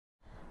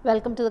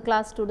Welcome to the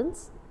class,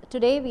 students.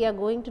 Today we are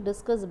going to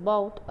discuss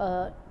about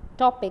a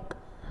topic,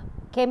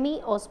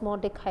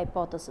 chemiosmotic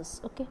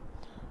hypothesis. Okay,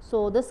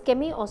 so this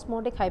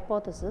chemiosmotic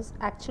hypothesis,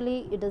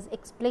 actually it is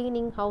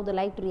explaining how the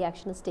light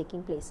reaction is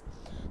taking place.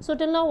 So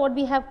till now what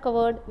we have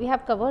covered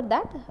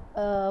that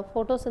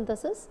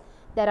photosynthesis,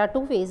 there are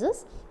two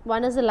phases.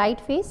 One is the light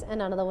phase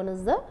and another one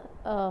is the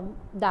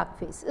dark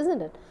phase,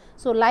 isn't it?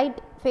 So light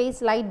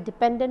phase, light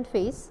dependent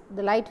phase,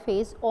 the light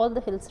phase, all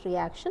the Hill's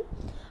reaction,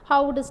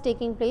 how it is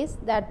taking place,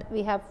 that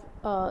we have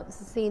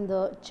seen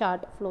the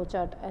chart, flow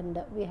chart,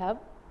 and we have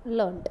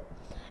learned.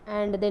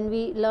 And then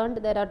we learned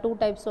there are two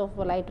types of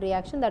light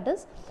reaction, that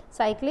is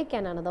cyclic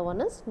and another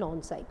one is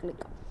non-cyclic.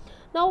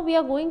 Now we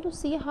are going to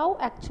see how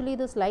actually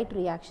this light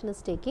reaction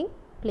is taking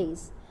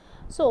place.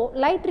 So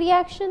light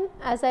reaction,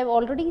 as I have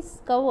already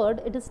covered,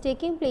 it is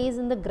taking place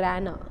in the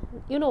grana.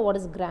 You know what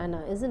is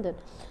grana, isn't it?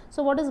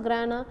 So what is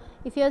grana?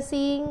 If you are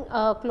seeing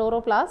a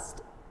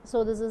chloroplast,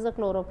 so this is a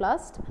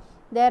chloroplast.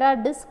 There are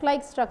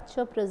disc-like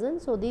structure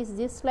present. So these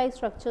disc-like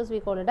structures we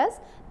call it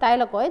as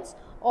thylakoids.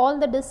 All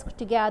the disc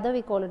together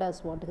we call it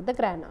as what? The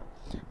grana.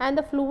 And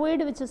the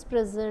fluid which is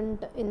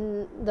present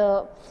in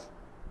the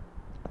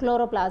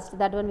chloroplast,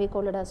 that one we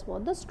call it as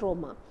what? The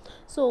stroma.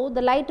 So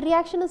the light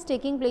reaction is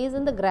taking place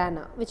in the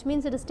grana, which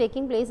means it is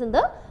taking place in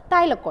the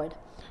thylakoid,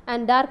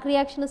 and dark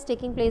reaction is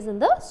taking place in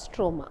the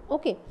stroma.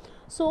 Okay.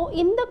 So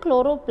in the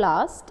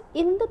chloroplast,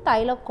 in the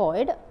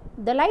thylakoid,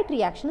 the light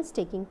reaction is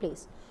taking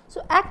place.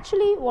 So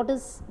actually what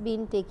is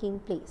been taking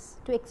place?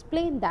 To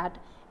explain that,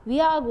 we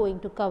are going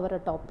to cover a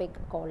topic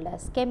called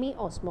as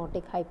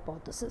chemiosmotic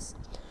hypothesis.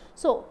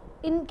 So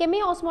in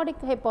chemiosmotic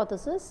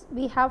hypothesis,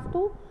 we have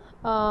to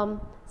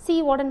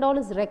see what and all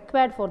is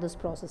required for this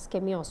process,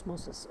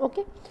 chemiosmosis.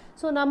 Okay.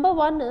 So number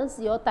one is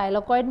your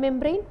thylakoid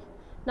membrane.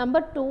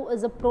 Number two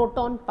is a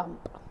proton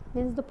pump.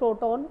 Means the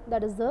proton,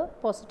 that is the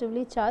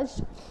positively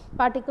charged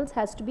particles,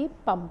 has to be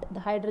pumped.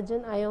 The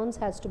hydrogen ions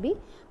has to be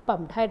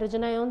pumped.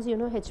 Hydrogen ions, you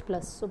know, H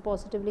plus. So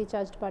positively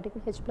charged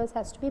particle H plus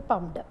has to be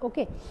pumped.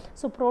 Okay.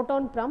 So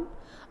proton pump,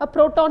 a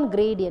proton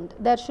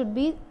gradient. There should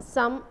be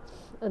some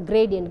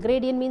gradient.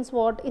 Gradient means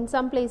what? In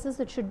some places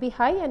it should be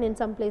high and in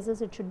some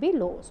places it should be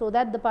low, so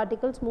that the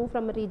particles move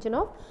from a region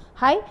of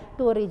high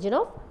to a region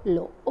of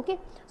low. Okay.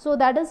 So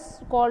that is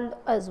called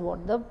as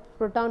what? The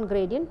proton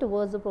gradient,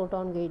 towards the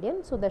proton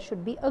gradient. So there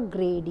should be a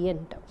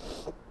gradient,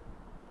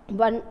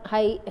 one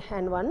high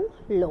and one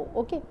low.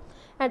 Okay.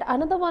 And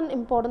another one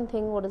important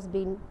thing what has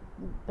been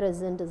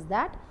present is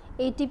that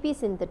ATP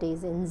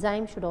synthetase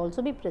enzyme should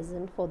also be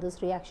present for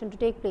this reaction to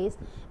take place,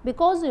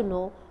 because you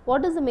know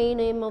what is the main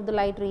aim of the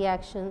light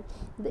reaction.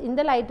 In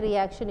the light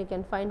reaction you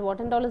can find what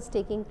and all is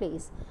taking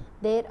place.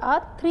 There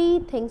are three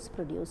things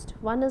produced.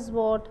 One is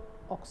what?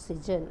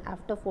 Oxygen.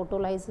 After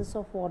photolysis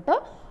of water,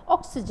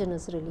 oxygen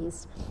is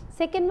released.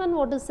 Second one,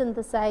 what is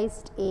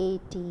synthesized?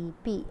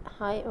 ATP.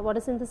 What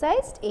is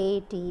synthesized?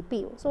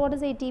 ATP. So what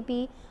is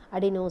ATP?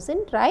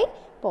 Adenosine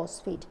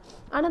triphosphate.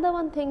 Another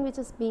one thing which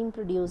is being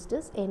produced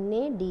is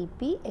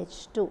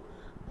NADPH2,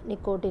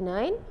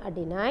 nicotinamide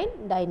adenine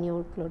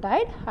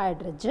dinucleotide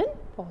hydrogen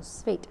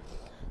phosphate.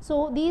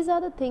 So these are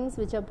the things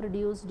which are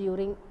produced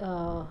during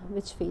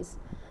which phase?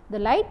 The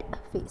light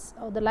phase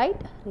or the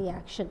light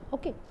reaction.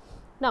 Okay.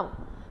 Now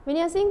when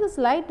you are seeing this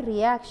light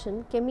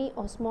reaction,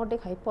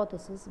 chemiosmotic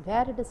hypothesis,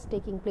 where it is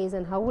taking place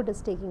and how it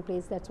is taking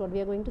place, that's what we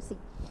are going to see.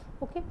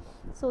 Okay.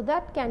 So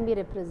that can be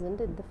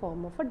represented in the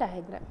form of a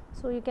diagram.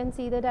 So you can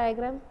see the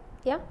diagram.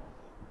 Yeah.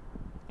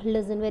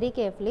 Listen very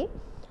carefully.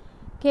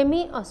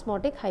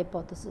 Chemiosmotic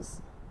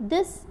hypothesis.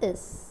 This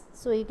is,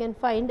 so you can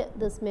find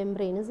this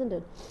membrane, isn't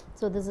it?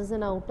 So this is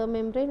an outer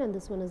membrane and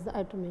this one is the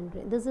outer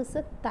membrane. This is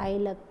a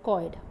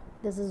thylakoid.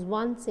 This is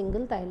one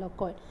single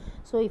thylakoid.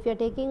 So if you are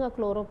taking a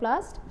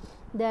chloroplast,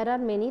 there are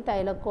many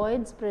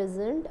thylakoids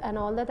present, and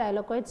all the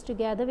thylakoids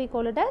together we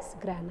call it as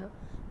grana.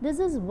 This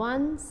is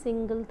one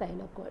single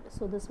thylakoid.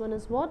 So this one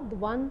is what?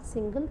 One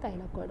single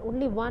thylakoid.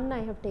 Only one I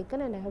have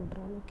taken and I have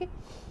drawn. Okay.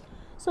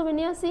 So when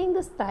you are seeing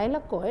this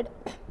thylakoid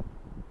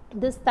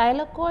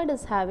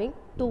is having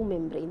two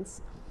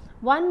membranes.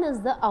 One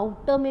is the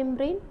outer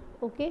membrane.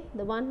 Okay,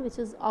 the one which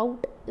is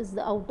out is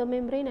the outer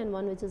membrane, and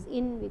one which is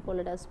in, we call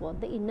it as what?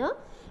 The inner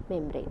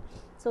membrane.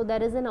 So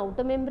there is an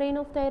outer membrane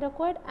of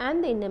thylakoid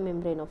and the inner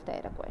membrane of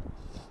thylakoid.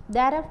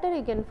 Thereafter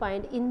you can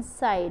find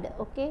inside.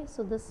 Okay,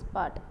 so this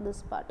part.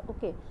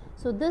 Okay,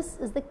 so this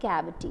is the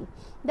cavity.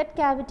 That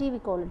cavity we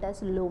call it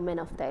as lumen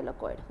of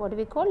thylakoid. What do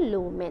we call?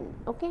 Lumen.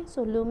 Okay,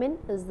 so lumen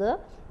is the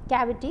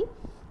cavity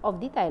of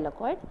the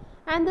thylakoid,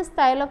 and this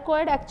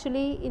thylakoid,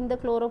 actually in the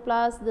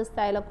chloroplast, this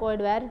thylakoid,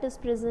 where it is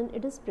present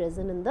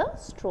in the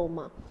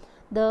stroma,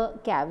 the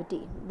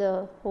cavity,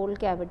 the whole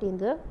cavity in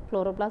the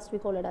chloroplast we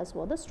call it as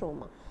what? The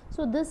stroma.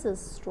 So this is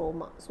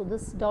stroma. So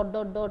this dot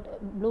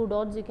blue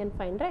dots you can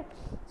find, right?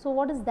 So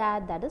what is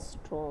that? That is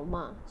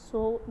stroma.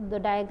 So the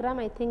diagram,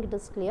 I think it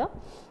is clear.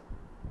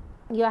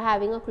 You are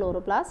having a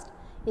chloroplast.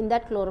 in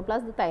that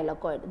chloroplast the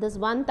thylakoid. This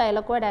one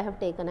thylakoid I have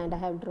taken and I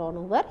have drawn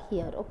over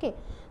here. Okay.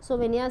 So,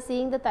 when you are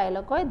seeing the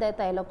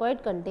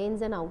thylakoid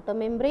contains an outer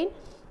membrane,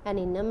 an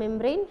inner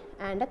membrane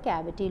and a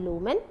cavity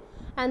lumen,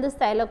 and this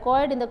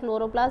thylakoid in the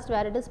chloroplast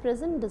where it is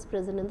present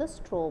in the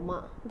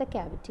stroma, the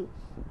cavity.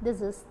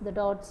 This is the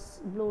dots,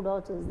 blue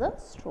dots is the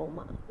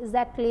stroma. Is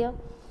that clear?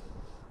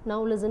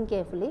 Now listen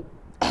carefully.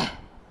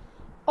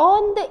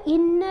 On the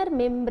inner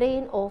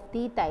membrane of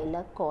the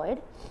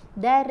thylakoid,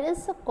 there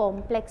is a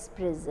complex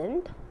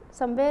present.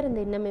 Somewhere in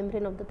the inner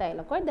membrane of the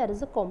thylakoid, there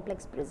is a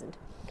complex present.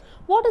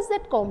 What is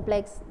that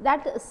complex?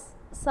 That is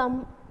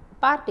some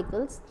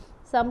particles,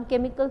 some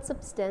chemical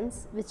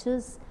substance which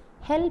is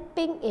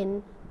helping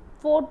in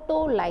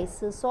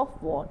photolysis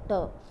of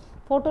water.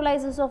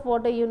 Photolysis of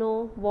water, you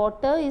know,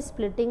 water is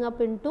splitting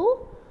up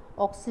into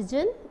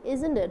oxygen,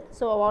 isn't it?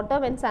 So, water,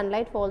 when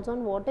sunlight falls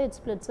on water, it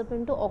splits up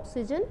into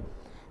oxygen,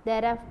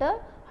 thereafter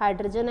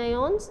hydrogen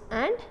ions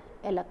and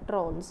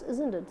electrons,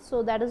 isn't it?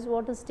 So, that is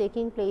what is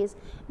taking place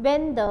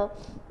when the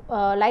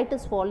light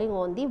is falling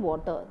on the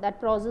water. That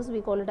process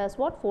we call it as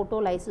what?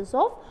 Photolysis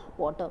of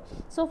water.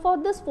 So,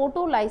 for this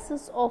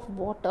photolysis of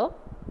water,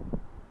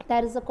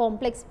 there is a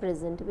complex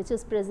present which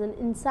is present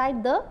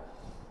inside the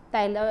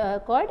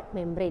thylakoid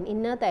membrane,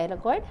 inner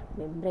thylakoid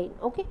membrane.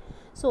 Okay.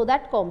 So,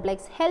 that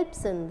complex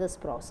helps in this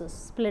process,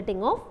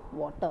 splitting of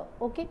water.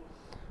 Okay.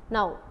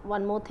 Now,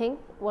 one more thing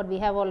what we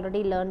have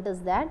already learnt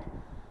is that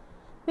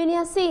when you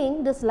are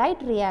seeing this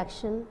light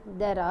reaction,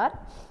 there are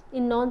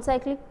in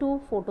non-cyclic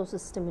two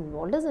photosystem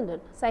involved, isn't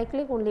it?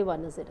 Cyclic only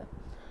one is it.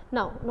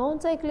 Now,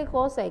 non-cyclic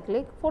or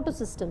cyclic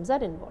photosystems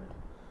are involved.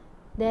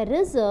 There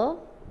is a,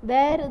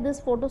 where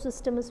this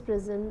photosystem is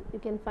present, you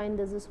can find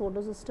this is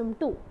photosystem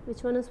 2.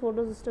 Which one is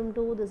photosystem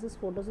 2? This is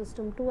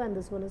photosystem 2 and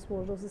this one is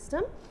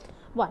photosystem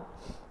 1.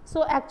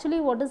 So, actually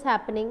what is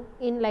happening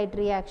in light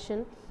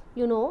reaction,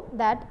 you know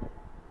that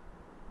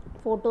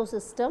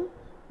photosystem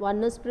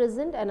 1 is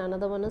present and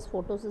another one is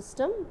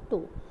photosystem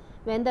 2.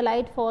 When the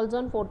light falls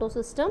on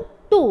photosystem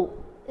 2,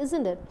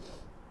 isn't it,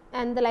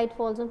 and the light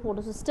falls on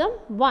photosystem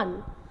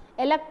 1,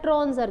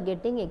 electrons are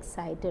getting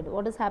excited.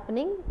 What is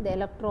happening? The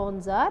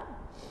electrons are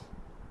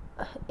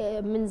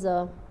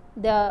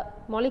the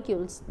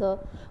molecules, the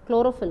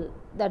chlorophyll,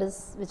 that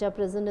is which are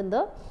present in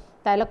the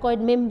thylakoid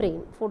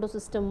membrane,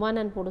 photosystem 1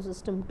 and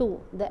photosystem 2,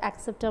 the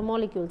acceptor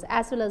molecules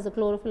as well as the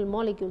chlorophyll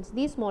molecules,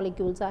 these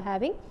molecules are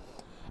having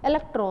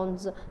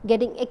electrons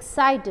getting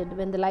excited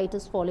when the light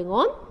is falling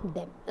on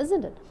them,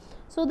 isn't it?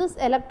 So, this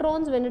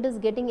electrons, when it is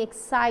getting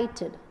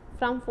excited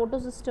from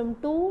photosystem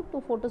 2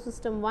 to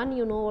photosystem 1,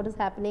 you know what is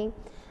happening?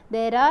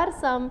 There are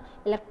some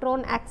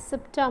electron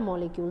acceptor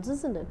molecules,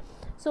 isn't it?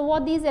 So,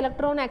 what these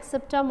electron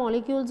acceptor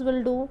molecules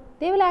will do?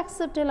 They will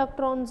accept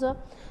electrons.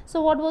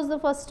 So, what was the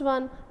first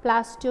one?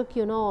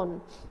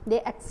 Plastoquinone.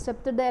 They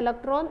accepted the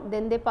electron,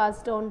 then they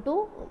passed on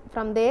to,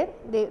 from there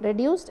they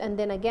reduced and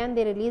then again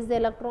they released the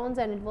electrons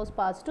and it was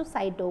passed to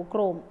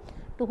cytochrome.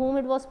 To whom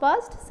it was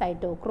passed?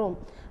 Cytochrome.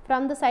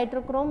 From the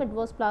cytochrome it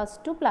was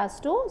passed to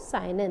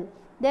plastocyanin.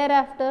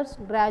 Thereafter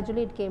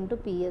gradually it came to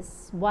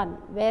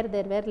PS1 where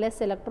there were less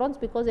electrons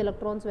because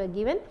electrons were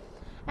given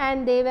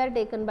and they were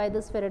taken by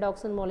this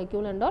ferredoxin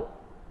molecule and all,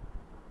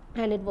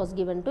 and it was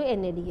given to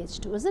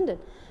NADH2, isn't it?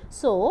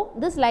 So,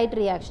 this light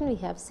reaction we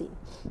have seen.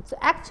 So,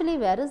 actually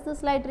where is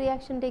this light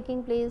reaction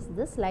taking place?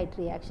 This light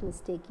reaction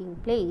is taking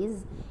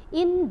place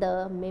in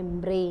the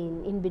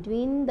membrane, in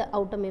between the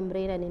outer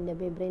membrane and inner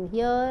membrane.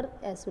 Here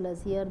as well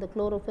as here the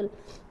chlorophyll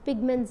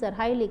pigments are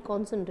highly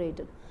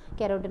concentrated,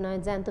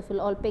 carotenoids,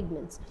 xanthophyll, all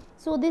pigments.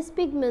 So, these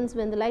pigments,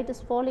 when the light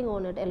is falling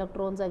on it,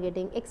 electrons are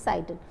getting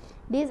excited.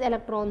 These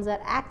electrons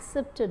are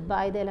accepted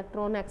by the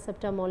electron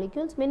acceptor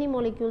molecules. Many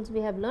molecules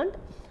we have learnt.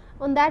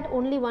 On that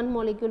only one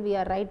molecule we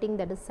are writing,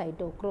 that is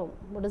cytochrome.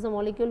 What is the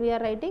molecule we are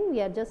writing? We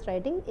are just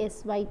writing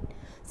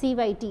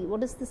CYT.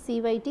 What is the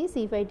CYT?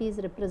 CYT is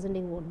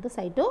representing what? The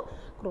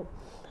cytochrome.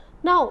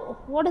 Now,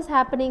 what is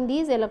happening?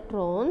 These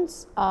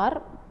electrons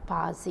are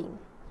passing.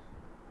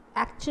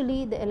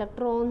 Actually, the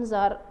electrons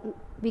are,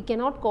 we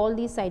cannot call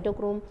these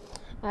cytochrome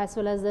as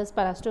well as this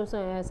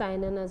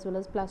plastocyanin as well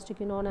as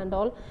plastoquinone and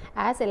all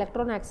as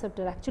electron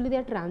acceptor. Actually, they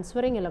are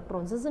transferring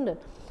electrons, isn't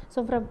it?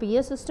 So, from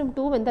PS system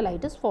 2, when the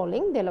light is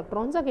falling, the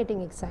electrons are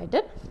getting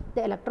excited.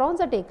 The electrons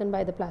are taken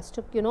by the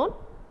plastoquinone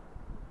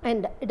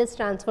and it is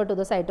transferred to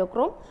the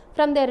cytochrome.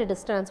 From there, it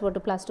is transferred to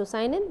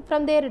plastocyanin.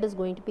 From there, it is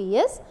going to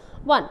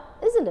PS1,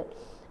 isn't it?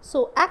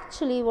 So,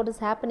 actually what is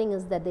happening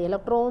is that the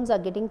electrons are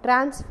getting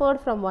transferred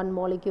from one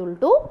molecule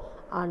to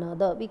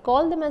another. We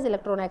call them as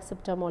electron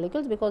acceptor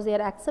molecules because they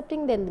are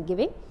accepting then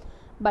giving,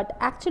 but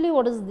actually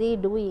what is they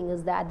doing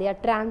is that they are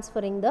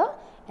transferring the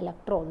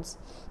electrons.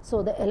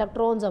 So, the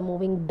electrons are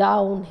moving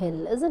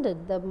downhill, isn't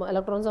it? The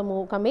electrons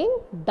are coming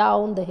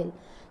down the hill.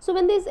 So,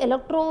 when these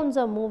electrons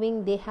are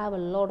moving, they have a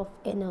lot of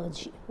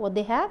energy. What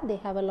they have? They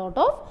have a lot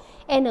of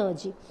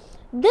energy.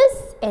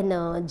 This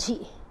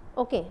energy,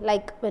 okay,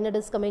 like when it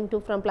is coming to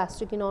from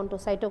plastoquinone to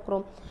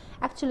cytochrome,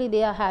 actually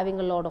they are having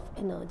a lot of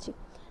energy.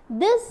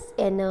 This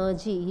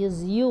energy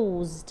is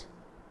used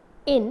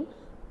in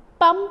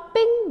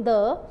pumping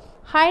the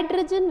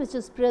hydrogen which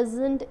is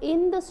present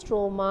in the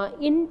stroma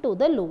into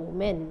the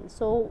lumen.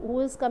 So, who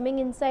is coming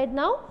inside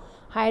now?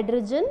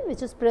 Hydrogen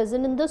which is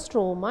present in the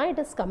stroma, it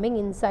is coming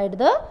inside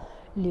the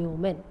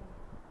lumen.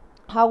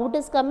 How it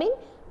is coming?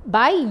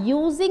 By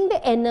using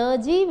the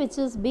energy which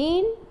is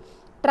being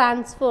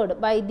transferred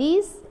by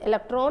these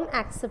electron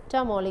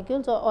acceptor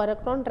molecules or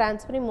electron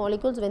transferring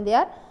molecules. When they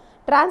are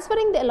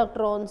transferring the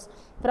electrons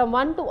from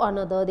one to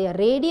another, they are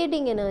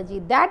radiating energy.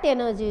 That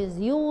energy is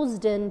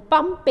used in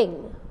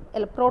pumping,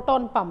 a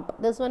proton pump.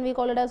 This one we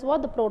call it as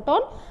what? The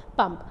proton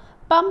pump.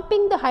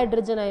 Pumping the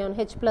hydrogen ion,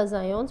 H plus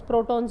ions,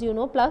 protons you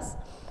know plus.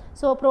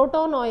 So,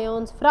 proton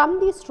ions from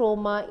the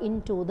stroma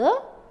into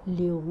the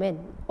lumen.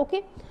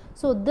 Okay.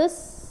 So,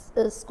 this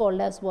is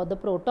called as what? The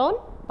proton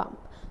pump.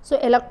 So,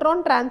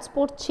 electron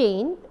transport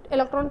chain,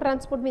 electron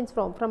transport means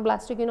from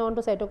blastoquinone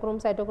to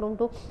cytochrome, cytochrome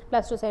to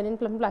plastocyanin,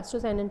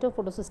 plastocyanin to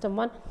photosystem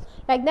 1.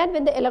 Like that,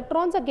 when the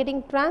electrons are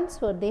getting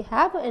transferred, they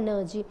have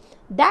energy.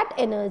 That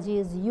energy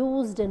is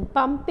used in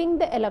pumping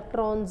the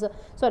electrons,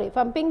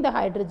 pumping the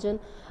hydrogen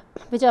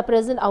which are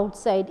present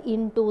outside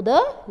into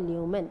the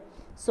lumen.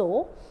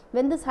 So,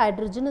 when this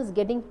hydrogen is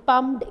getting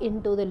pumped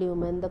into the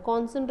lumen, the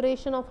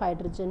concentration of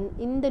hydrogen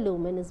in the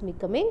lumen is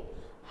becoming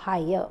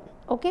higher.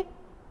 Okay.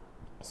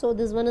 So,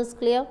 this one is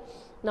clear.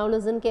 Now,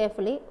 listen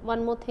carefully.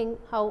 One more thing,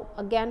 how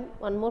again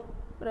one more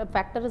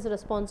factor is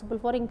responsible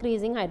for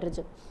increasing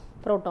hydrogen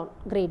proton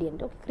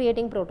gradient, okay,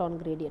 creating proton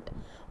gradient.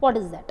 What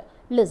is that?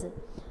 Listen.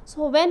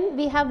 So, when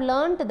we have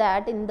learnt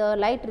that in the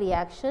light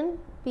reaction,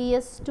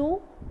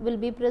 PS2 will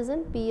be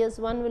present,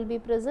 PS1 will be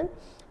present.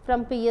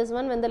 From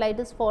PS1, when the light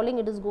is falling,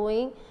 it is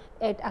going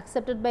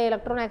accepted by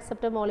electron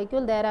acceptor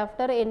molecule.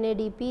 Thereafter,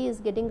 NADP is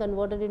getting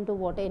converted into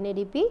what?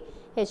 NADP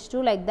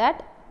H2, like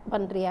that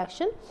one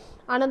reaction.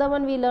 Another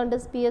one we learned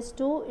is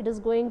PS2, it is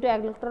going to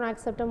electron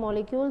acceptor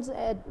molecules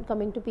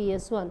coming to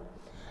PS1.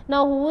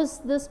 Now, who is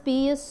this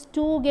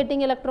PS2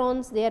 getting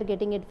electrons? They are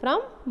getting it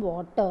from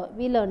water.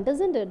 We learned,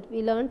 isn't it?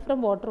 We learned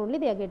from water only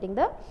they are getting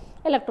the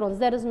electrons.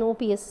 There is no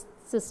PS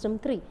system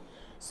 3.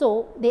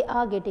 So, they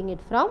are getting it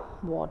from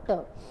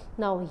water.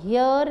 Now,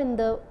 here in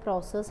the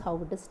process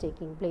how it is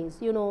taking place,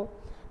 you know,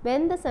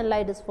 when the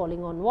sunlight is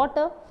falling on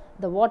water,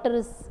 the water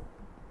is,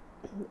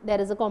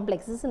 there is a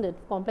complex, isn't it?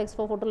 Complex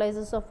for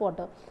photolysis of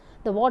water.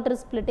 The water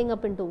is splitting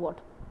up into what?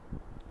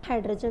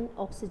 Hydrogen,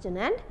 oxygen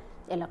and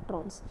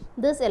electrons.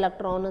 This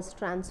electron is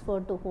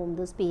transferred to whom?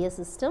 This PS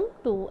system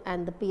 2,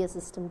 and the PS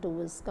system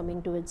 2 is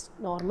coming to its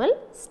normal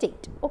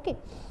state. Okay.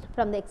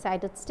 From the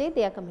excited state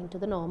they are coming to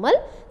the normal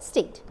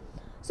state.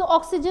 So,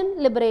 oxygen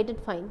liberated,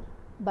 fine,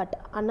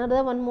 but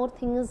another one more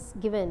thing is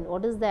given.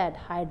 What is that?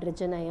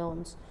 Hydrogen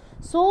ions.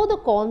 So, the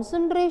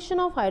concentration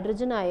of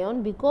hydrogen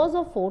ion because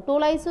of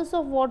photolysis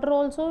of water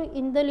also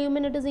in the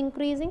lumen it is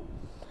increasing.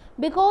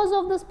 Because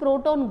of this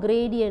proton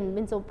gradient,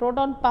 means a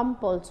proton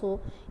pump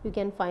also, you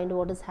can find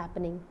what is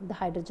happening. The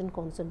hydrogen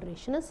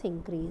concentration is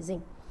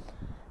increasing.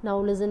 Now,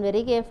 listen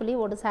very carefully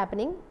what is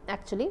happening.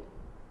 Actually,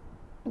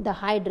 the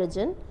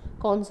hydrogen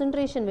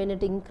concentration when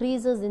it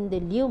increases in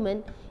the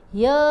lumen,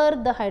 here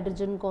the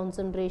hydrogen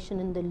concentration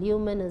in the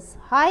lumen is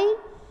high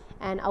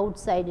and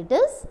outside it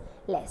is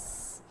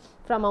less.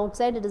 From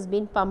outside it is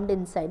being pumped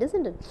inside,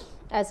 isn't it?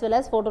 As well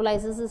as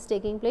photolysis is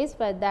taking place,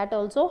 but that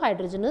also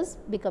hydrogen is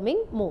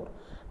becoming more.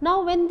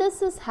 Now, when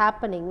this is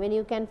happening, when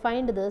you can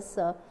find this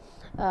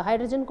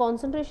hydrogen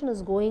concentration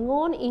is going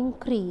on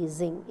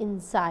increasing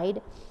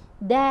inside,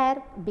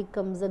 there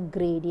becomes a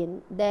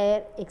gradient,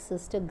 there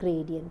exists a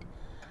gradient.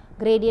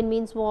 Gradient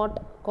means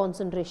what?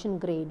 Concentration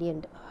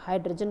gradient,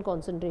 hydrogen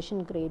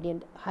concentration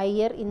gradient,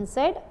 higher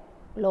inside,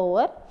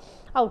 lower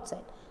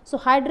outside. So,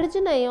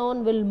 hydrogen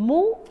ion will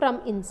move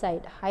from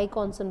inside high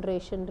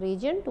concentration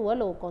region to a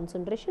low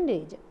concentration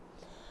region.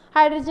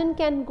 Hydrogen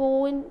can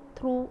go in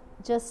through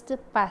just a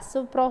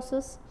passive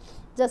process,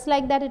 just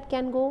like that it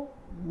can go?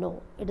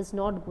 No, it is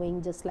not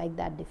going just like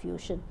that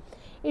diffusion.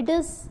 It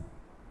is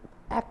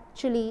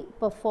actually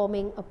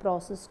performing a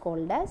process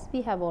called as,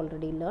 we have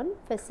already learned,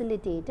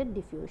 facilitated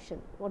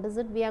diffusion. What is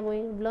it we are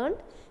going to learn?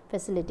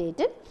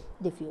 Facilitated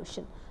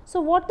diffusion.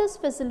 So, what is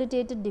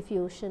facilitated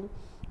diffusion?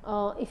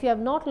 If you have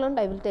not learned,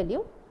 I will tell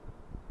you.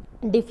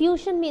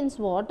 Diffusion means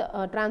what?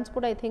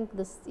 Transport, I think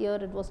this year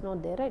it was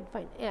not there, right?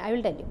 Fine, I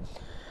will tell you.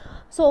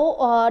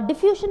 So,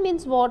 diffusion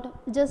means what?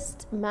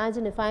 Just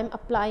imagine if I am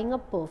applying a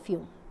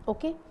perfume,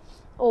 okay,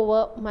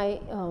 over my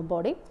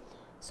body.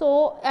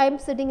 So, I am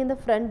sitting in the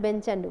front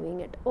bench and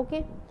doing it,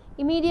 okay.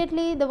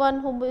 Immediately the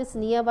one who is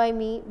nearby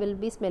me will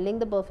be smelling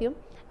the perfume.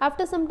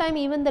 After some time,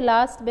 even the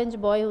last bench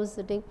boy who is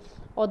sitting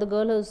or the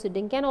girl who is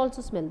sitting can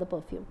also smell the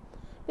perfume.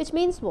 Which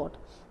means what?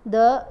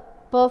 The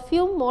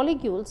perfume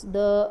molecules,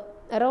 the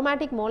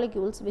aromatic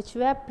molecules which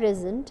were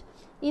present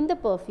in the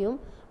perfume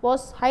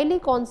was highly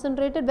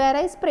concentrated where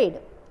I sprayed,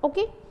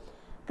 okay.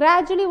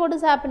 Gradually what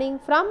is happening?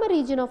 From a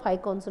region of high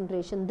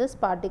concentration, these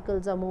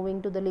particles are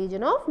moving to the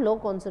region of low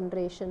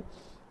concentration.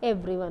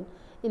 Everyone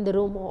in the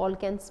room all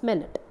can smell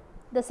it.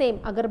 The same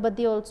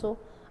agarbatti also.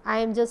 I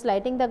am just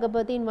lighting the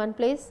agarbatti in one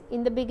place.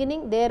 In the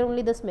beginning there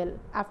only the smell.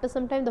 After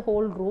some time the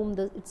whole room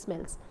it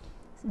smells.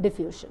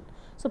 diffusion.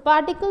 So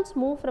particles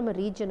move from a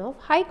region of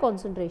high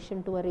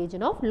concentration to a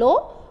region of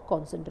low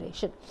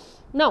concentration.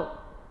 Now,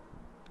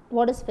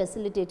 what is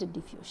facilitated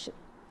diffusion?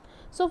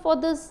 So for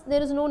this,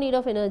 there is no need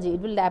of energy, it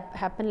will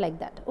happen like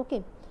that.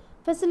 Okay.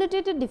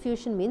 Facilitated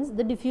diffusion means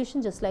the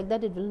diffusion just like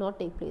that, it will not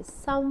take place.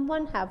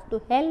 Someone have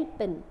to help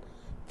in,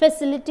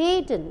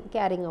 facilitate in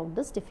carrying out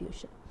this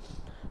diffusion.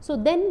 So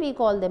then we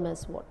call them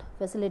as what?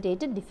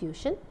 Facilitated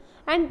diffusion.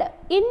 And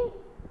in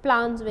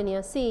plants, when you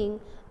are seeing,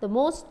 the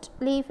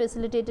mostly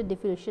facilitated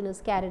diffusion is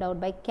carried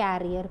out by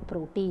carrier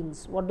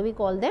proteins. What do we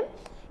call them?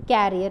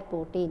 Carrier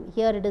protein.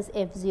 Here it is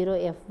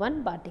F0,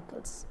 F1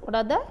 particles. What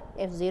are the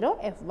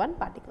F0, F1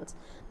 particles?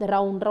 The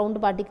round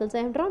particles I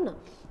have drawn now.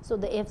 So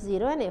the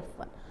F0 and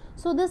F1.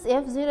 So this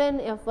F0 and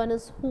F1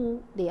 is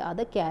who? They are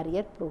the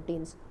carrier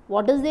proteins.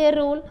 What is their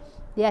role?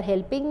 They are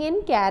helping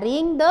in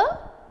carrying the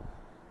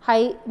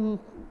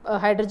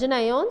hydrogen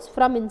ions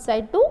from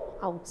inside to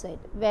outside.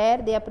 Where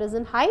they are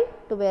present high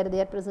to where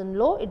they are present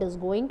low, it is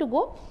going to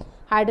go.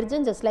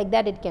 Hydrogen just like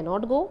that, it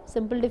cannot go.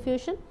 Simple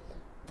diffusion.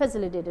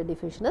 Facilitated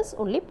diffusion is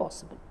only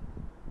possible.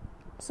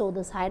 So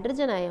this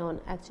hydrogen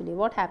ion, actually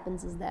what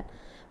happens is that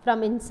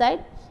from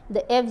inside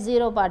the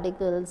F0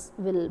 particles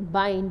will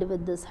bind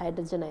with this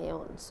hydrogen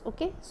ions.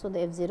 Okay, so the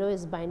F0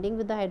 is binding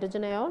with the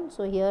hydrogen ion.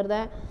 So here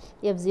the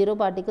F0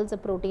 particles, a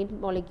protein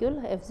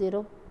molecule,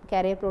 F0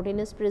 carrier protein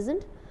is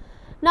present.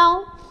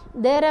 Now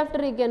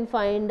thereafter you can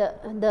find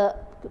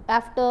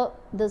after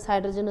this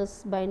hydrogen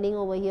is binding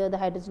over here, the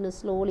hydrogen is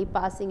slowly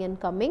passing and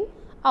coming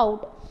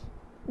out.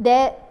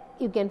 There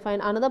you can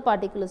find another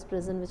particle is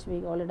present, which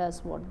we call it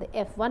as what? The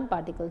F1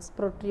 particles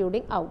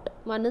protruding out.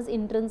 One is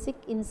intrinsic,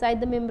 inside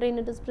the membrane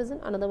it is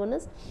present, another one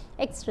is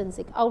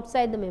extrinsic,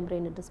 outside the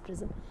membrane it is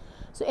present.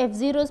 So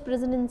F0 is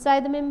present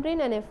inside the membrane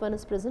and F1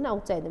 is present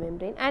outside the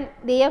membrane, and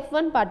the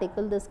F1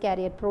 particle, this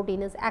carrier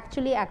protein, is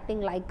actually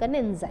acting like an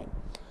enzyme.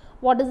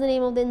 What is the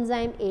name of the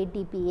enzyme?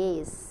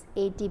 ATPase.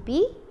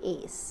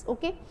 ATPase.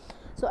 Okay.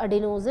 So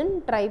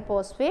adenosine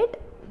triphosphate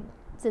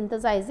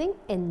synthesizing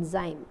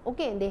enzyme.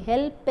 Okay, they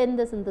help in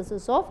the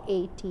synthesis of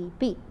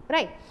ATP,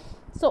 right?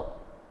 So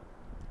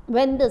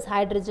when this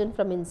hydrogen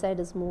from inside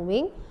is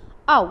moving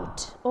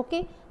out,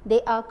 okay,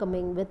 they are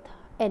coming with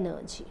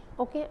energy.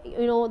 Okay,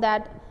 you know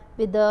that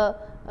with the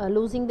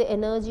losing the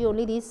energy,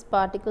 only these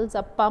particles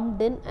are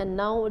pumped in and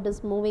now it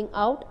is moving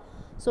out.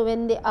 So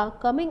when they are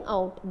coming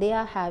out, they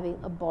are having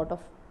a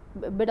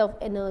bit of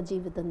energy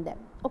within them.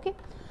 Okay,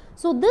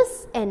 so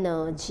this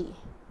energy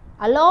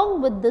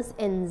along with this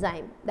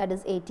enzyme, that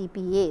is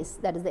ATPase,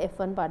 that is the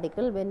F1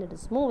 particle, when it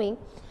is moving,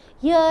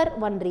 here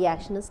one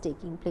reaction is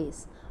taking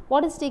place.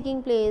 What is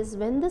taking place?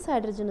 When this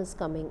hydrogen is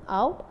coming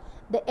out,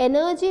 the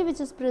energy which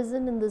is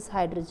present in this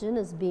hydrogen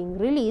is being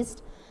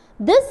released.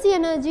 This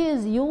energy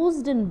is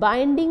used in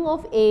binding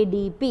of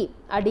ADP,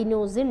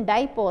 adenosine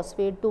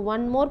diphosphate, to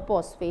one more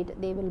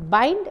phosphate. They will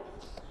bind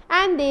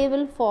and they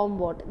will form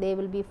what? They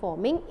will be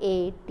forming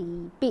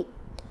ATP.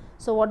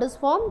 So what is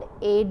formed?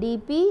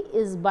 ADP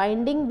is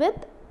binding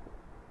with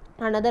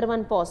another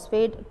one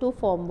phosphate to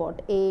form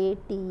what?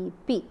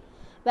 ATP.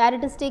 Where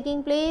it is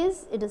taking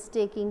place? It is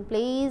taking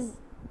place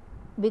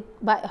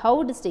by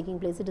how it is taking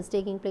place? It is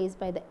taking place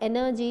by the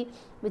energy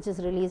which is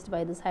released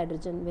by this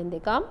hydrogen when they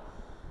come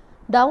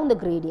down the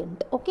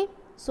gradient. Okay.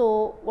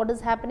 So what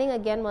is happening?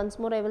 Again, once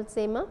more I will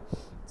say,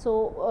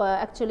 so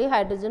actually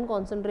hydrogen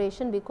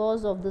concentration,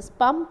 because of this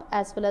pump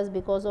as well as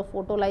because of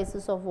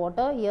photolysis of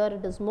water, here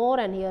it is more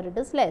and here it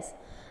is less.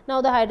 Now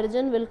the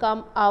hydrogen will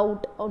come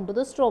out onto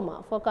the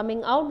stroma. For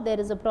coming out, there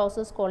is a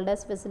process called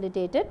as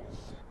facilitated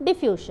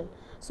diffusion.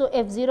 So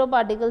F0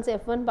 particles,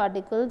 F1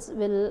 particles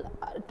will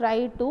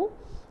try to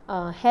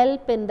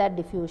help in that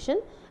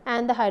diffusion,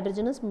 and the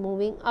hydrogen is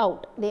moving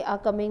out. They are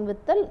coming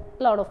with a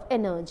lot of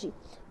energy.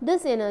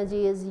 This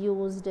energy is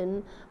used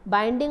in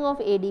binding of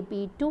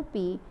ADP to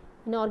P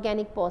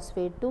inorganic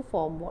phosphate to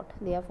form what?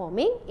 They are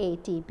forming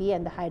ATP,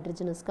 and the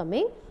hydrogen is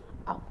coming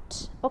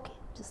out. Okay,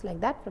 just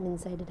like that, from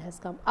inside it has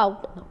come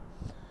out now.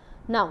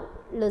 Now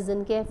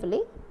listen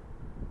carefully.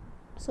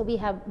 So we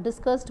have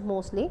discussed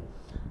mostly.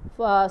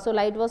 So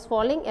light was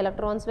falling,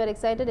 electrons were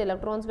excited,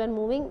 electrons were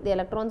moving, the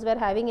electrons were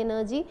having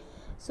energy.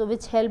 So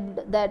which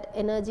helped, that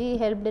energy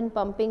helped in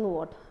pumping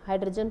what?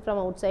 Hydrogen from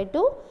outside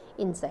to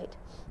inside.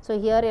 So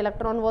here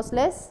electron was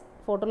less,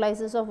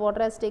 photolysis of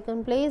water has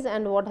taken place,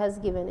 and what has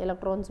given?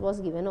 Electrons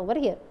was given over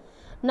here.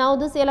 Now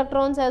this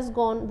electrons has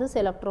gone, this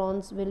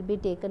electrons will be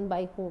taken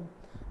by whom?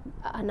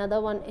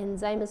 Another one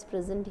enzyme is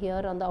present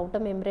here on the outer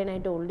membrane, I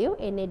told you,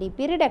 NADP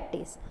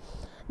reductase.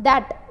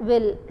 That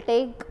will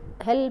take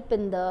help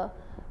in the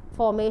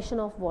formation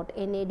of what?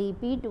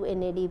 NADP to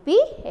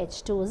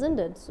NADPH2, isn't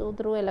it? So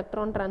through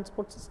electron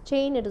transport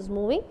chain it is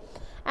moving,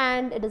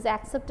 and it is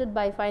accepted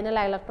by final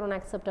electron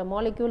acceptor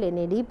molecule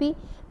NADP,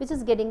 which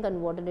is getting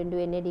converted into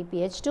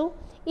NADPH2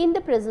 in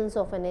the presence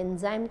of an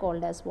enzyme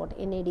called as what?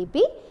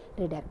 NADP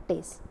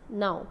reductase.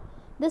 Now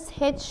this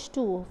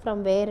H2,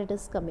 from where it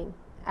is coming?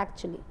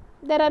 Actually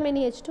there are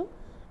many H2.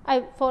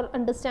 For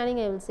understanding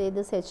I will say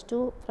this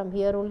H2 from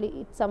here only,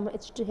 it's some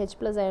H2 H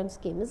plus ions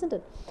came, isn't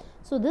it?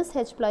 So this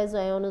H plus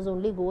ion is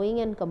only going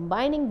and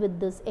combining with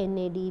this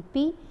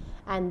NADP,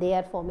 and they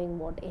are forming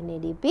what?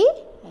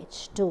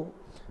 NADPH2.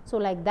 So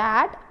like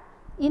that,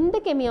 in the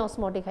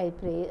chemiosmotic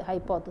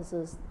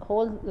hypothesis,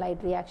 whole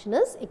light reaction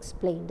is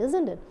explained,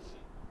 isn't it?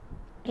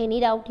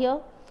 Any doubt here?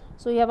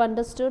 So you have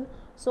understood.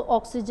 So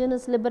oxygen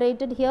is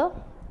liberated here,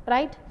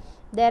 right?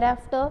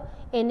 Thereafter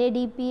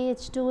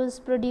NADPH2 is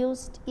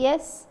produced.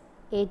 Yes,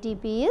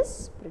 ATP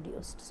is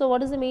produced. So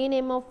what is the main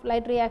aim of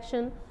light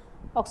reaction?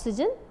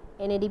 Oxygen,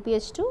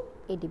 NADPH2,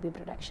 ATP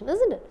production,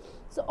 isn't it?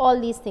 So all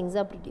these things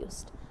are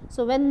produced.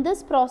 So when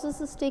this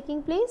process is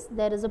taking place,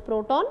 there is a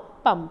proton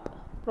pump.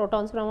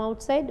 Protons from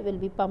outside will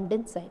be pumped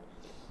inside.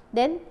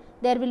 Then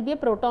there will be a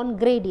proton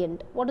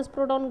gradient. What is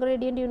proton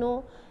gradient? You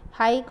know,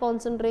 high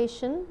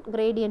concentration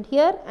gradient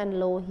here and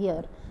low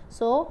here.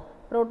 So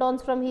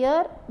protons from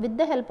here with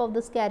the help of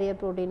this carrier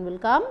protein will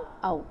come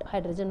out.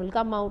 Hydrogen will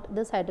come out.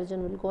 This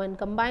hydrogen will go and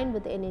combine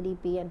with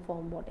NADP and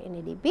form what?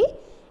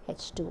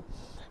 NADPH2.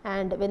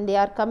 And when they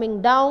are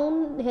coming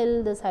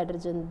downhill, this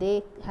hydrogen,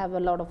 they have a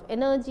lot of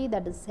energy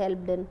that is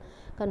helped in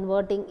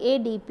converting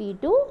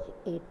ADP to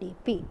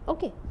ATP.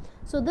 Okay.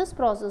 So this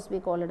process we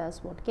call it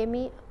as what?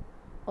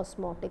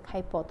 Chemiosmotic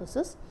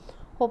hypothesis.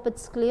 Hope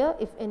it's clear.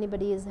 If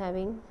anybody is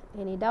having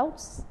any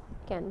doubts,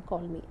 can call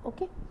me.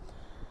 Okay.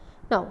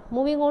 Now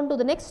moving on to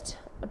the next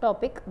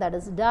topic, that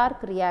is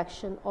dark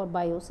reaction or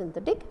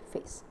biosynthetic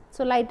phase.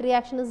 So light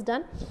reaction is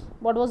done.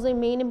 What was the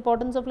main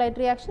importance of light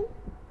reaction?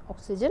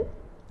 Oxygen,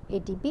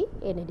 ATP,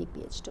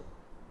 NADPH2.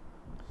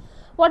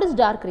 What is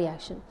dark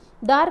reaction?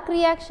 Dark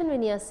reaction,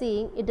 when you are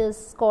seeing, it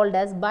is called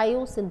as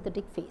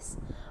biosynthetic phase.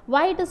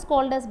 Why it is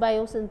called as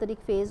biosynthetic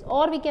phase,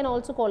 or we can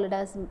also call it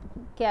as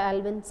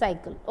Calvin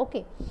cycle.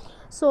 Okay.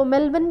 So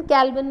Melvin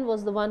Calvin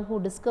was the one who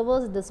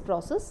discovers this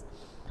process,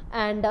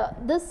 and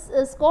this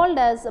is called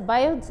as a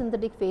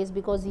biosynthetic phase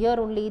because here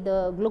only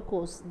the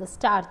glucose, the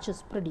starch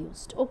is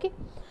produced. Okay.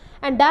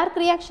 And dark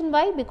reaction,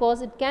 why?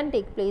 Because it can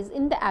take place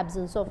in the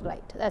absence of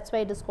light. That's why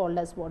it is called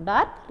as what?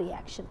 Dark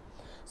reaction.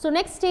 So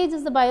next stage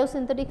is the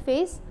biosynthetic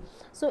phase.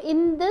 So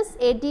in this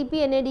ATP,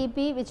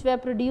 NADP which were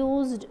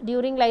produced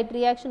during light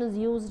reaction is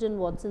used in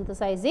what?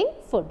 Synthesizing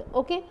food.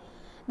 Okay.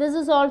 This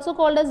is also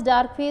called as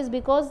dark phase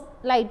because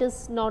light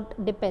is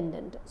not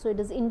dependent. So it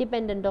is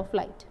independent of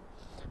light.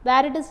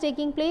 Where it is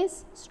taking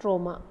place?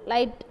 Stroma.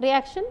 Light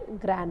reaction?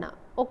 Grana.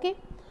 Okay.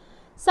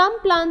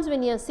 Some plants,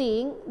 when you are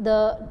seeing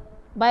the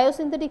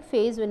biosynthetic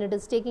phase, when it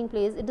is taking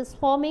place, it is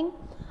forming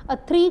a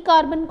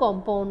 3-carbon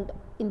compound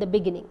in the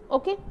beginning.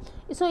 Okay.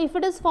 So if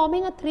it is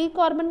forming a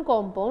 3-carbon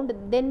compound,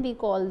 then we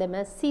call them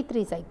as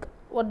C3 cycle.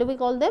 What do we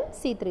call them?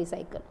 C3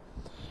 cycle.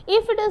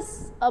 If it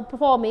is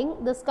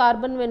forming this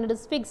carbon, when it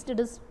is fixed,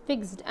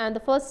 and the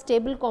first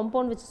stable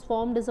compound which is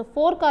formed is a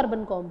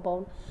 4-carbon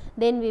compound,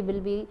 then we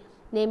will be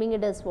naming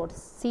it as what?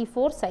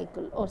 C4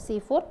 cycle or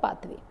C4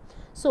 pathway.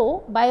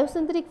 So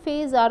biosynthetic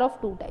phase are of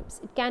two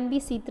types. It can be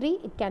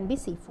C3, it can be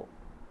C4.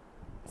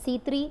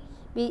 C3,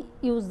 we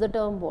use the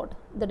term what?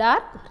 The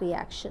dark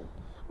reaction.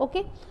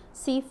 Okay.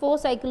 C4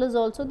 cycle is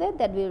also there,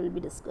 that we will be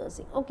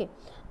discussing. Okay.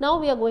 Now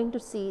we are going to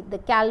see the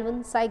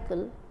Calvin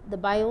cycle, the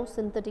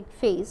biosynthetic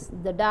phase,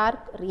 the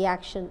dark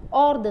reaction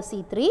or the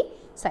C3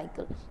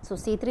 cycle. So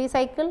C3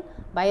 cycle,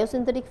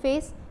 biosynthetic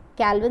phase,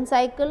 Calvin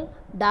cycle,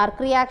 dark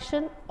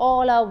reaction,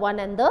 all are one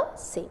and the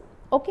same.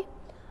 Okay.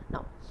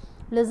 Now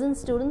listen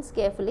students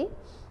carefully.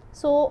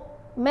 So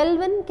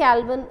Melvin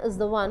Calvin is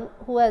the one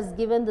who has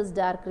given this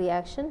dark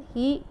reaction.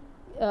 He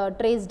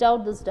traced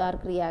out this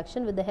dark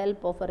reaction with the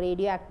help of a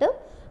radioactive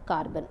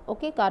carbon.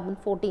 Okay, carbon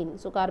 14.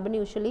 So carbon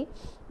usually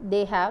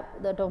they have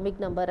the atomic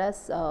number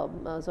as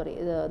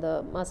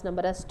the mass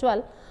number as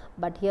 12,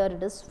 but here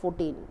it is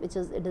 14, which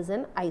is it is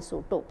an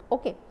isotope.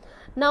 Okay.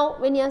 Now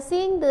when you are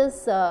seeing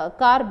this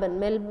carbon,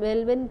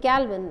 Melvin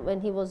Calvin,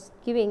 when he was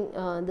giving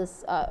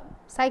this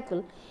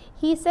cycle,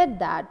 he said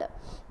that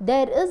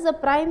there is a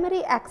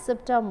primary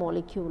acceptor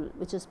molecule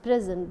which is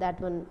present, that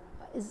one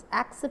is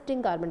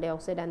accepting carbon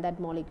dioxide, and that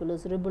molecule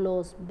is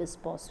ribulose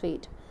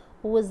bisphosphate.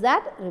 Who is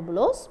that?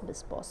 Ribulose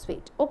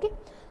bisphosphate. Okay.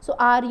 So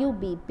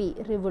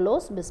RUBP,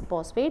 ribulose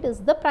bisphosphate, is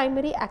the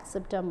primary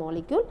acceptor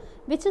molecule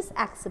which is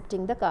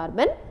accepting the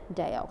carbon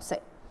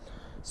dioxide.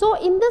 So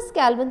in this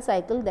Calvin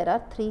cycle there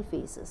are 3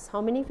 phases.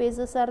 How many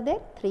phases are there?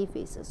 3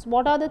 phases.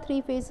 What are the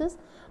 3 phases?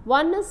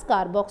 One is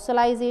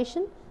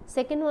carboxylation,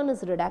 second one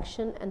is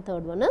reduction, and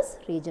third one is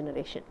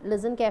regeneration.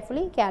 Listen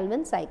carefully.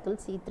 Calvin cycle,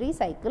 C3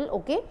 cycle.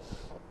 Okay.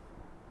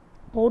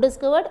 Who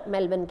discovered?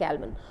 Melvin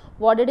Calvin.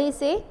 What did he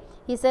say?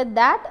 He said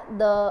that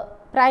the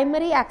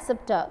primary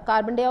acceptor,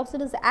 carbon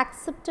dioxide, is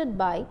accepted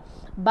by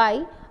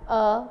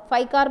a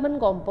 5-carbon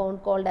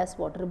compound called as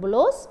what?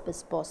 Ribulose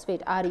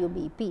bisphosphate,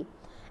 RUBP,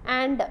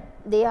 and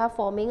they are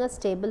forming a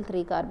stable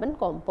 3-carbon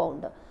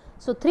compound.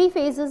 So 3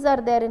 phases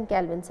are there in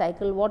Calvin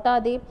cycle. What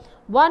are they?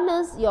 One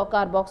is your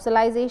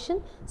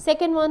carboxylation,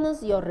 second one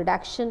is your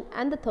reduction,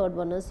 and the third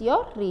one is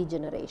your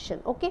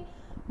regeneration. Okay.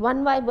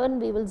 One by one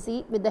we will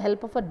see with the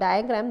help of a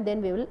diagram,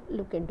 then we will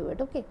look into it.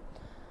 Okay.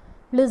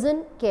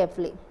 Listen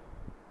carefully.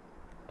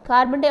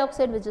 carbon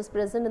dioxide which is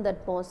present in the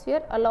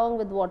atmosphere along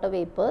with water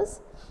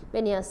vapors,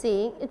 when you are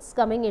seeing it's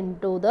coming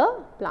into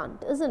the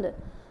plant, isn't it?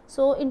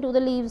 So, into the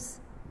leaves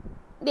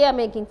they are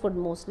making food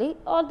mostly,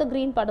 or the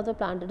green part of the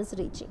plant it is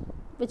reaching.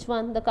 Which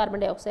one? The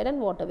carbon dioxide and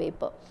water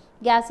vapor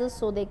gases,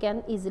 so they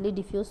can easily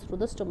diffuse through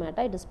the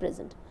stomata, it is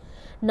present.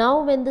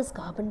 Now, when this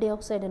carbon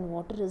dioxide and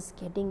water is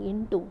getting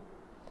into,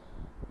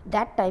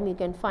 that time you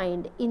can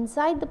find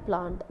inside the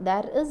plant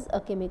there is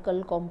a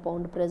chemical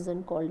compound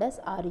present called as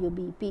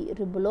RUBP,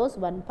 ribulose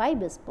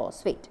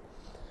 1,5-bisphosphate.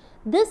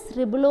 This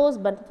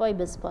ribulose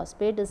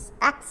 1,5-bisphosphate is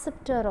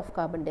acceptor of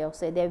carbon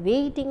dioxide. They are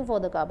waiting for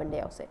the carbon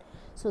dioxide.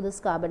 So, this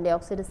carbon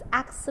dioxide is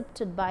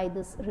accepted by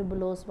this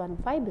ribulose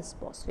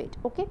 1,5-bisphosphate.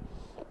 Okay.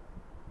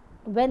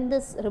 When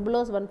this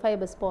ribulose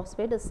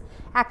 1,5-bisphosphate is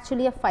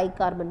actually a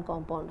 5-carbon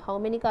compound. How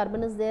many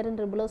carbon is there in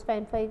ribulose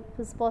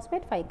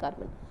 1,5-bisphosphate? 5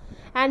 carbon.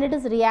 And it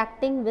is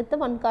reacting with the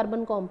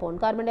 1-carbon compound.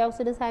 Carbon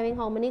dioxide is having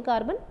how many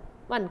carbon?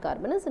 1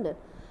 carbon, isn't it?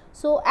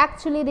 So,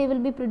 actually they will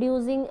be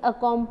producing a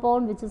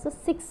compound which is a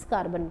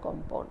 6-carbon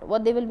compound.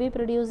 What they will be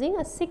producing?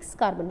 A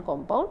 6-carbon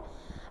compound.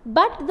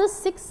 But the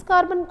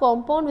 6-carbon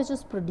compound which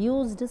is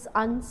produced is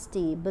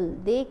unstable.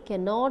 They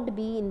cannot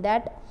be in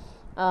that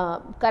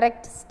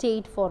correct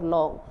state for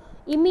long.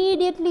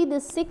 Immediately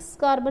this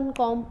 6-carbon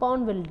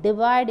compound will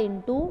divide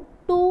into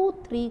 2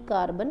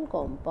 3-carbon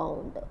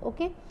compound.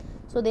 Okay.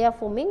 So, they are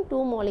forming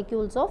 2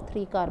 molecules of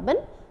 3-carbon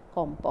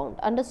compound.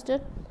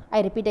 Understood?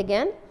 I repeat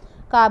again.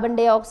 Carbon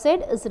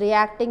dioxide is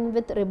reacting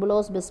with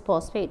ribulose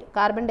bisphosphate.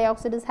 Carbon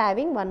dioxide is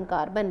having 1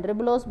 carbon.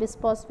 Ribulose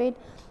bisphosphate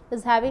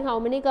is having how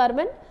many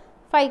carbon?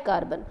 5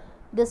 carbon.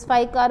 This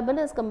 5 carbon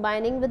is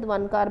combining with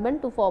 1 carbon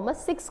to form a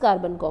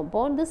 6-carbon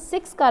compound. This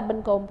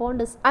 6-carbon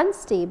compound is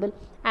unstable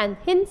and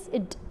hence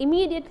it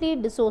immediately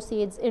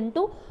dissociates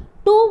into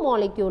 2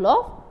 molecule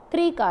of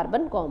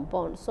 3-carbon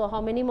compound. So,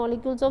 how many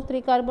molecules of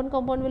 3-carbon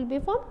compound will be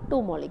formed?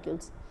 2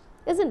 molecules,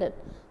 isn't it?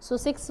 So,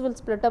 6 will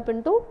split up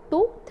into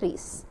 2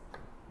 3s,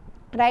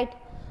 right?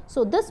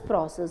 So, this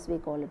process we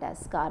call it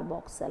as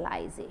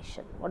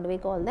carboxylation. What do we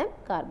call them?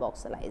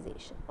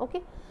 Carboxylation.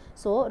 Okay.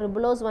 So,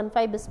 ribulose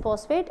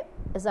 1,5-bisphosphate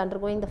is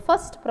undergoing the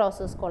first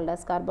process called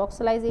as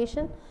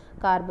carboxylation.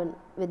 Carbon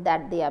with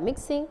that they are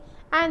mixing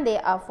and they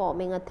are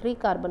forming a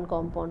 3-carbon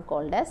compound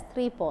called as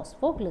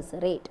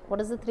 3-phosphoglycerate. What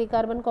is the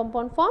 3-carbon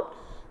compound formed?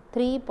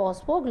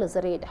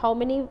 3-phosphoglycerate. How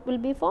many will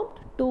be formed?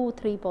 2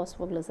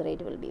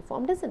 3-phosphoglycerate will be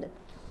formed, isn't it?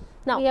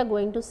 Now, we are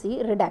going to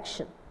see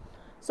reduction.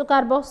 So,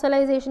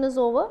 carboxylation is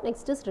over,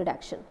 next is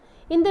reduction.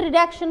 In the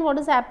reduction, what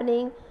is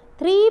happening?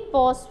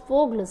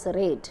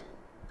 3-phosphoglycerate.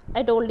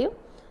 I told you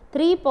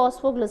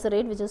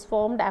 3-phosphoglycerate which is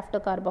formed after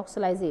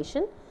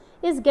carboxylation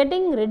is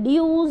getting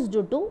reduced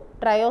to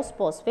triose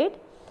phosphate.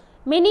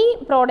 Many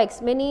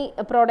products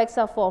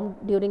are formed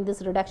during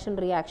this reduction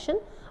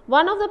reaction.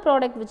 One of the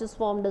product which is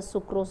formed is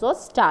sucrose or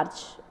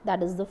starch,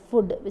 that is the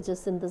food which is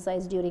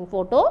synthesized during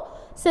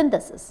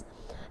photosynthesis.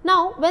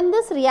 Now, when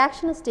this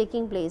reaction is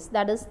taking place,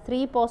 that is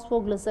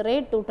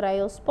 3-phosphoglycerate to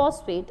triose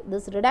phosphate,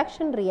 this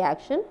reduction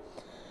reaction,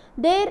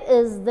 there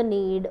is the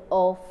need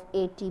of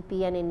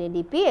ATP and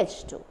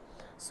NADPH2.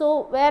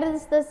 So, where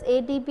is this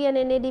ATP and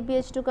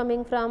NADPH2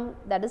 coming from?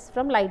 That is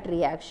from light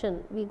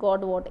reaction. We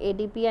got what?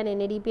 ATP and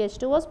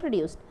NADPH2 was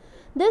produced.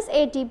 This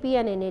ATP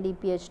and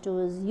NADPH2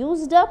 is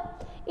used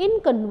up in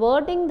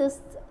converting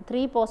this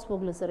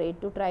 3-phosphoglycerate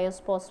to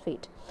triose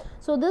phosphate.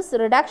 So, this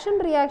reduction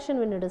reaction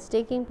when it is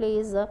taking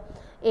place,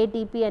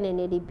 ATP and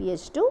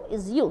NADPH2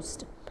 is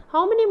used.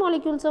 How many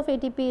molecules of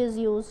ATP is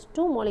used?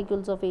 2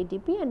 molecules of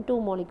ATP and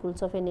 2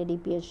 molecules of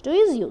NADPH2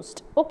 is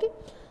used. Okay.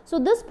 So,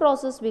 this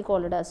process we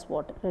call it as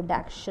what?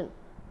 Reduction.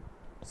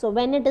 So,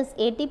 when it is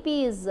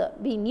ATP is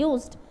being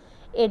used,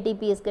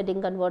 ATP is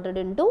getting converted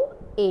into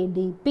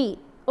ADP.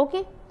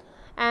 Okay.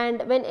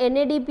 And when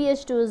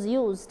NADPH2 is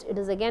used, it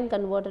is again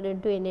converted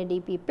into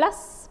NADP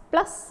plus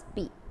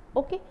P.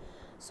 Okay.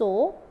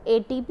 So,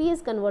 ATP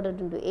is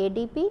converted into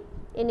ADP,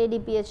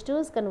 NADPH2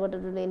 is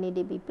converted into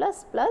NADP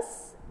plus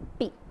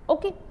P.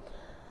 Okay.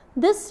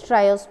 This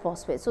triose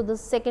phosphate. So, the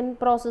second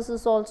process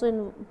is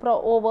also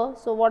over.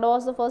 So, what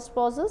was the first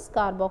process?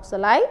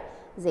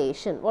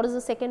 Carboxylation. What is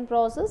the second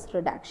process?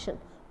 Reduction.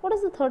 What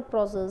is the third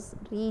process?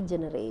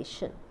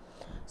 Regeneration.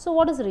 So,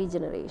 what is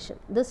regeneration?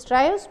 This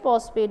triose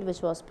phosphate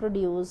which was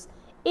produced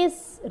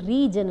is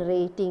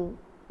regenerating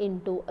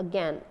into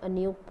again a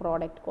new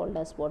product called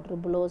as what?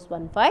 Ribulose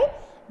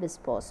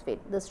 1,5-bisphosphate.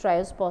 This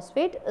triose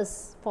phosphate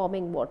is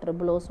forming what?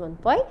 Ribulose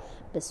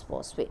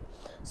 1,5-bisphosphate.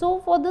 So,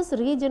 for this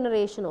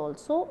regeneration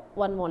also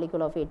 1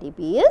 molecule of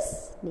ATP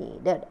is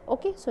needed.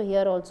 Okay. So,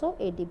 here also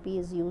ATP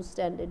is used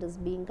and it is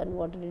being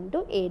converted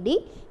into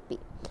ADP.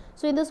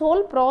 So, in this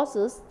whole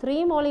process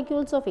 3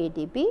 molecules of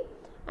ATP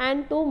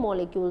and 2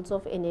 molecules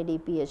of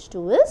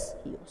NADPH2 is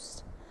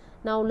used.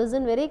 Now,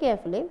 listen very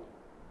carefully.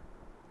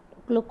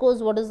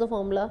 Glucose, what is the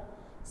formula?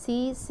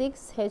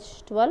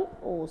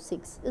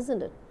 C6H12O6,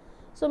 isn't it?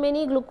 So,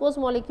 many glucose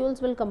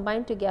molecules will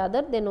combine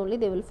together, then only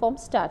they will form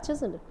starch,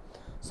 isn't it?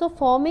 So,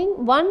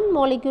 forming 1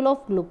 molecule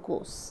of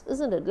glucose,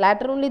 isn't it?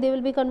 Later only they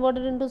will be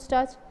converted into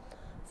starch.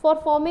 For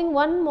forming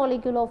one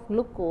molecule of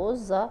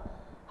glucose,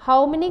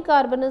 how many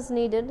carbon is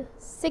needed?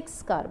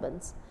 6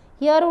 carbons.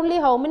 Here only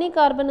how many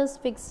carbon is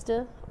fixed?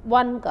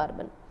 1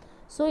 carbon.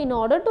 So, in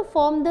order to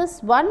form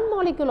this one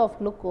molecule of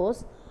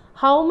glucose,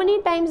 how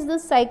many times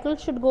this cycle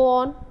should go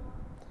on?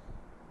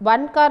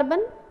 1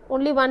 carbon,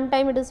 only one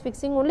time it is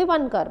fixing only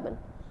 1 carbon.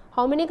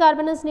 How many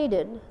carbon is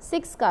needed?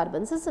 6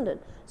 carbons, isn't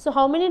it? So,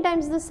 how many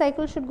times this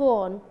cycle should go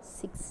on?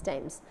 6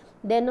 times.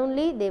 Then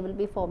only they will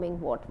be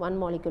forming what? One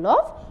molecule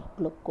of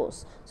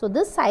glucose. So,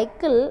 this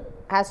cycle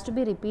has to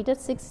be repeated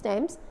 6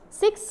 times.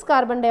 6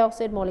 carbon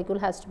dioxide molecule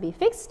has to be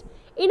fixed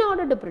in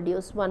order to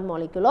produce one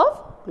molecule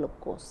of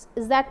glucose.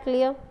 Is that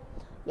clear?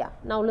 Yeah.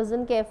 Now,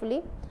 listen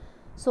carefully.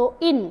 So,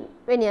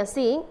 when you are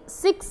seeing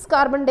 6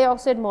 carbon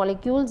dioxide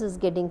molecules is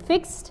getting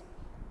fixed,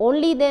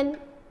 only then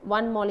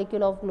one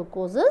molecule of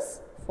glucose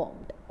is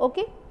formed.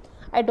 Okay.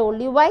 I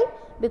told you why,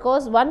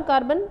 because one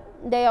carbon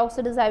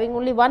dioxide is having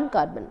only one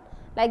carbon.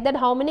 Like that,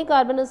 how many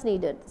carbon is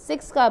needed?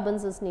 6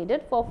 carbons is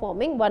needed for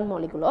forming one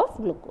molecule of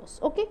glucose.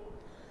 Okay.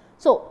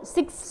 So,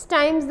 6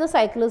 times the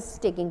cycle is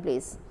taking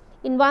place.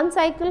 In one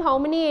cycle, how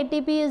many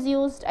ATP is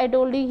used? I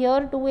told you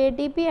here 2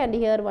 ATP and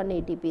here 1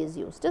 ATP is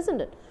used,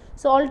 isn't it?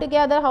 So,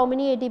 altogether how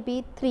many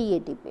ATP? 3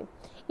 ATP.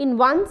 In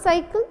one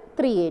cycle,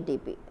 3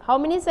 ATP. How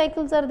many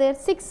cycles are there?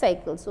 6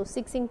 cycles. So,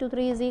 6 into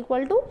 3 is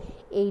equal to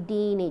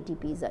 18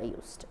 ATPs are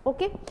used.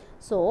 Okay.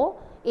 So,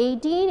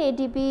 18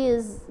 ATP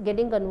is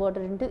getting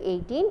converted into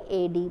 18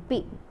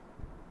 ADP,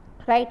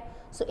 right.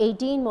 So,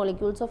 18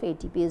 molecules of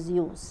ATP is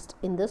used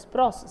in this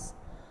process.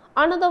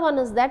 Another one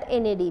is that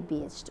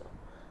NADPH2.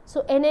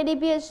 So,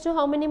 NADPH2,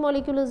 how many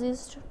molecules is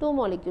used? 2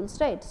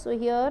 molecules, right. So,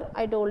 here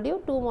I told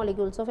you 2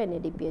 molecules of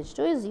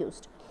NADPH2 is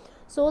used.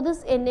 So,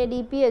 this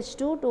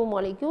NADPH2 2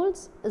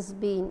 molecules is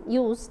being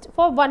used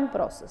for one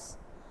process,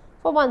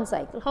 for one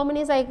cycle. How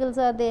many cycles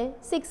are there?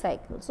 6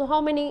 cycles. So, how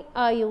many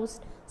are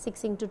used?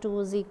 6 into 2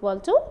 is equal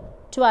to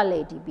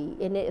 12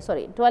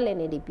 ATP, 12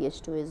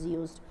 NADPH2 is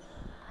used,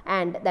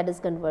 and that is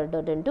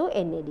converted into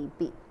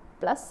NADP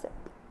plus CP.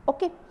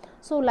 Okay.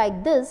 So,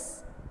 like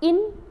this,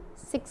 in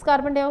 6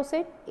 carbon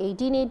dioxide,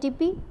 18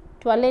 ATP,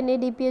 12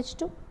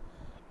 NADPH2,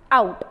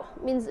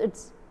 out means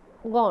it's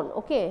gone.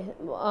 Okay.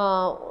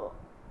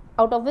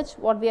 Out of which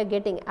what we are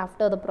getting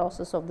after the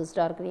process of this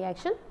dark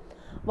reaction,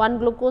 1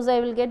 glucose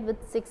I will get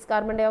with 6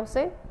 carbon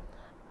dioxide,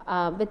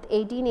 with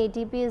 18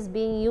 ATP is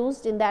being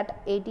used, in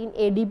that 18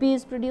 ADP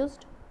is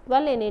produced,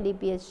 12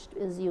 NADPH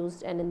is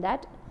used, and in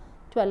that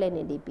 12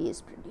 NADP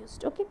is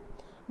produced. Okay.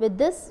 With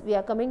this we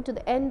are coming to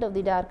the end of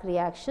the dark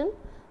reaction.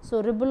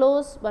 So,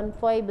 ribulose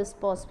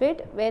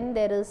 1,5-bisphosphate, when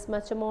there is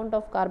much amount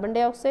of carbon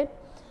dioxide,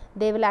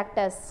 they will act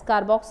as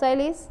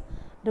carboxylase.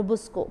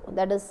 Ribusco,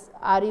 that is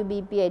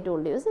RUBP I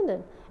told you, isn't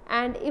it?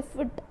 And if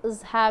it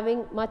is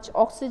having much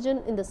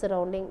oxygen in the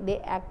surrounding, they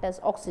act as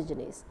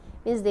oxygenase,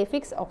 means they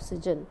fix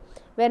oxygen.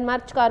 When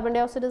much carbon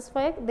dioxide is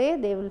fixed, they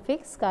will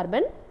fix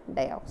carbon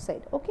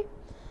dioxide. Okay.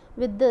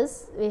 With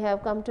this we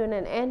have come to an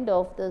end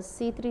of the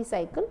C3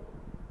 cycle.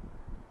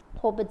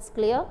 Hope it's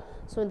clear.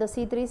 So, in the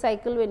C3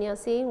 cycle, when you are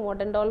saying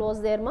what and all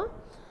was there,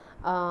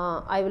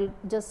 I will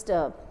just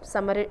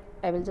sum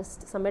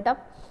it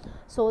up.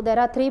 So, there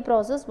are 3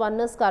 processes. One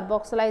is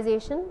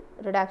carboxylation,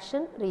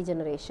 reduction,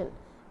 regeneration.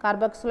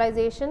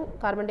 Carboxylation,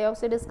 carbon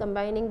dioxide is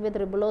combining with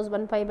ribulose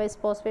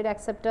 1,5-bisphosphate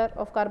acceptor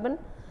of carbon,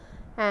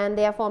 and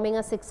they are forming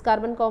a 6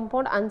 carbon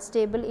compound,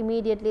 unstable.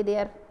 Immediately they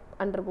are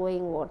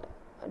undergoing what?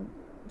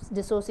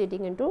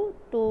 Dissociating into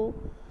 2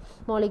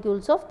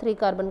 molecules of 3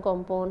 carbon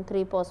compound,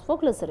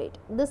 3-phosphoglycerate.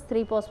 This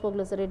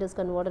 3-phosphoglycerate is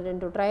converted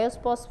into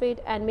triose phosphate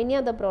and many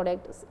other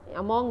products,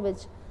 among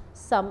which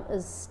some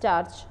is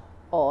starch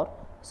or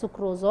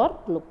sucrose or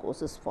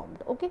glucose is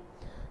formed. Okay.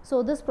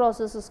 So, this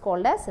process is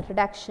called as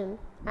reduction,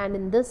 and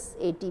in this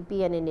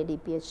ATP and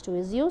NADPH2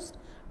 is used,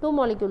 2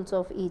 molecules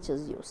of each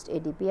is used,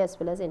 ATP as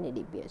well as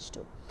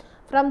NADPH2.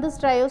 From this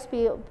triose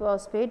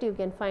phosphate you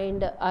can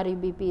find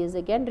RUBP is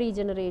again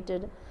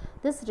regenerated.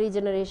 This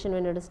regeneration,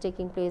 when it is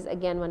taking place,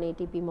 again one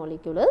ATP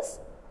molecule is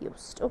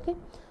used. Okay.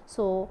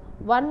 So,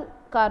 1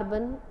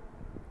 carbon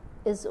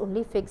is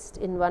only fixed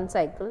in one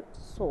cycle.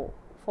 So,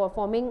 for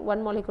forming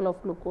one molecule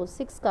of glucose,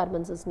 6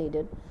 carbons is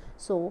needed.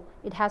 So,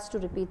 it has to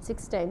repeat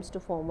 6 times to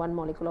form one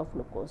molecule of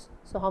glucose.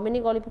 So, how many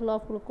molecules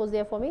of glucose they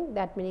are forming?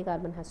 That many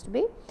carbon has to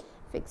be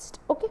fixed.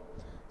 Okay.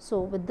 So,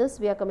 with this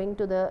we are coming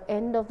to the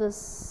end of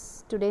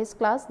this today's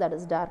class, that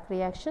is dark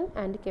reaction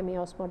and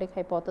chemiosmotic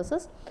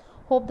hypothesis.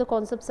 Hope the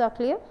concepts are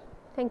clear.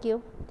 Thank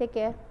you. Take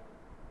care.